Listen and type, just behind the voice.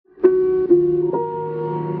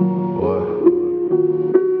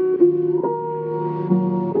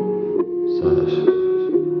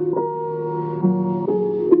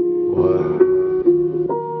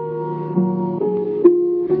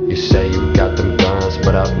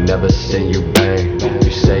but I've never seen you bang.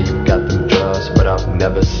 You say you got them drugs, but I've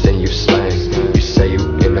never seen you slang. You say you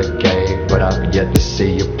in the game, but I've yet to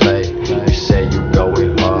see you play. You say you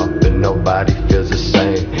going hard, but nobody feels the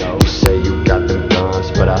same. You say you got them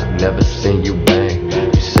guns, but I've never seen you bang.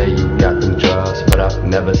 You say you got them drugs, but I've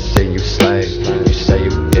never seen you slay. You say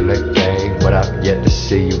you in the game, but I've yet to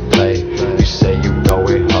see you play. You say you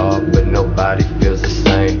going hard, but nobody feels the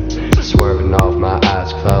same. Swerving off, my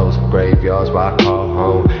eyes closed, graveyards where I call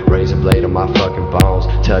home. Razor blade on my fucking bones,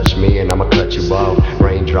 touch me and I'ma cut you off.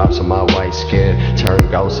 Raindrops on my white skin, turn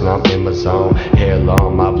ghost and I'm in my zone. Hair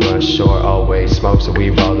long, my blunt short, always smoke so we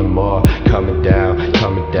rollin' more. Coming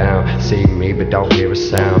down, see me but don't hear a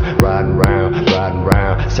sound. Riding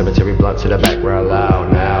round, cemetery blunt to the background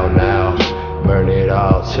loud. Now, burn it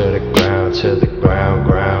all to the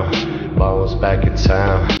ground, bones back in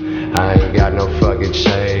town. I ain't got no fucking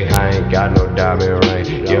shade, I ain't got no diamond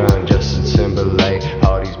ring. Young Justin Timberlake,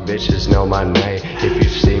 all these bitches know my name. If you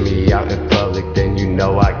see me out in public, then you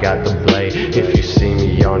know I got the blade. If you see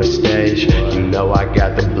me on the stage, you know I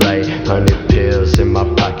got the blade. 100 pills in my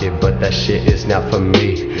pocket, but that shit is not for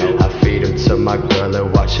me. I feed them to my girl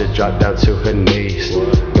and watch her drop down to her knees.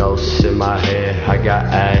 Ghosts in my head, I got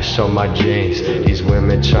ash on my jeans. These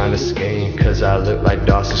women trying to scheme, cause I look like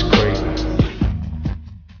Dawson's Creek.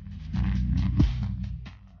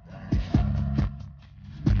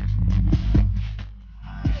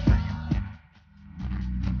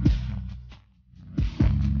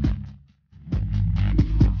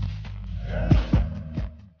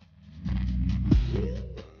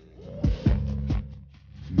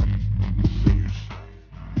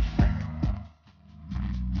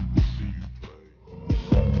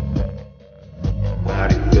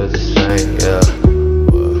 The same, yeah.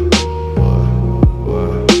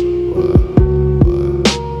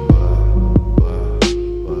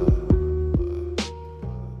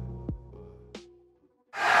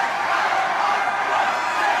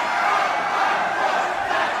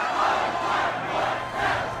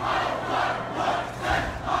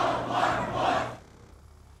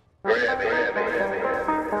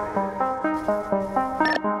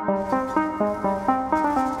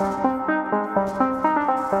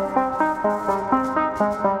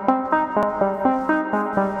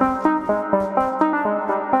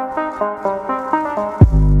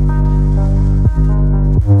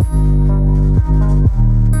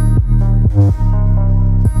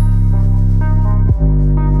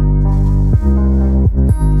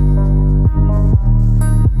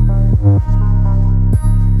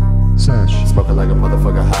 Smoking like a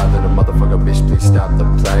motherfucker, high than a motherfucker, bitch, please stop the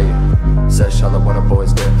playing. Said Charlotte, what a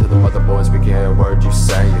boys dead to the mother boys, we can't hear a word you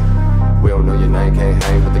saying. We don't know your name, can't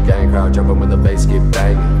hang with the gang crowd, jumping when the bass get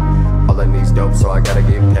banging. All I need's dope, so I gotta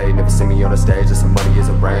get paid. Never see me on the stage, just some money is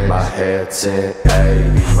a brain. My hair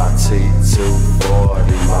 1080, my teeth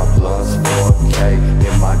 240, my blunts 4K.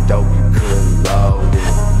 In my dope, you couldn't load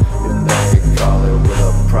it. If they call it with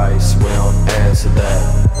a price, we don't answer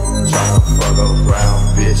that. Tryna fuck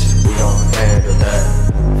around, bitch, we gon' handle that.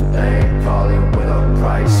 If they ain't calling with a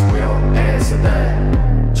price, we don't answer that.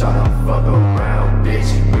 Tryna fuck around, bitch,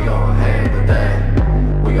 we gon' handle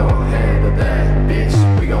that. We gon' handle that,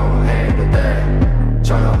 bitch, we gon' handle that.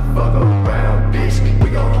 Tryna fuck around, bitch, we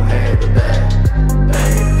gon' handle that.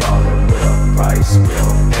 They ain't calling with a price, we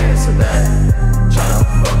don't answer that. Tryna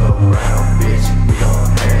fuck around, bitch, we gon'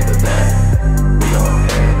 handle that. We gon'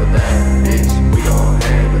 handle that, bitch, we gon'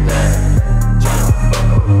 handle that. Tryna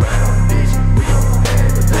fuck around, bitch, we gon'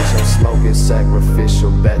 handle that. Bitch, I'm smoking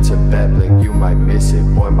sacrificial, back to babbling, you might miss it.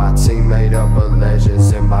 Boy, my team made up of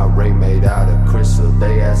legends and my ring made out of crystal.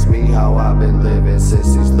 They ask me how I've been living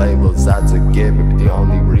since these labels I took give it, but the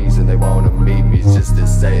only reason they wanna meet me is just to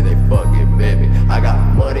say they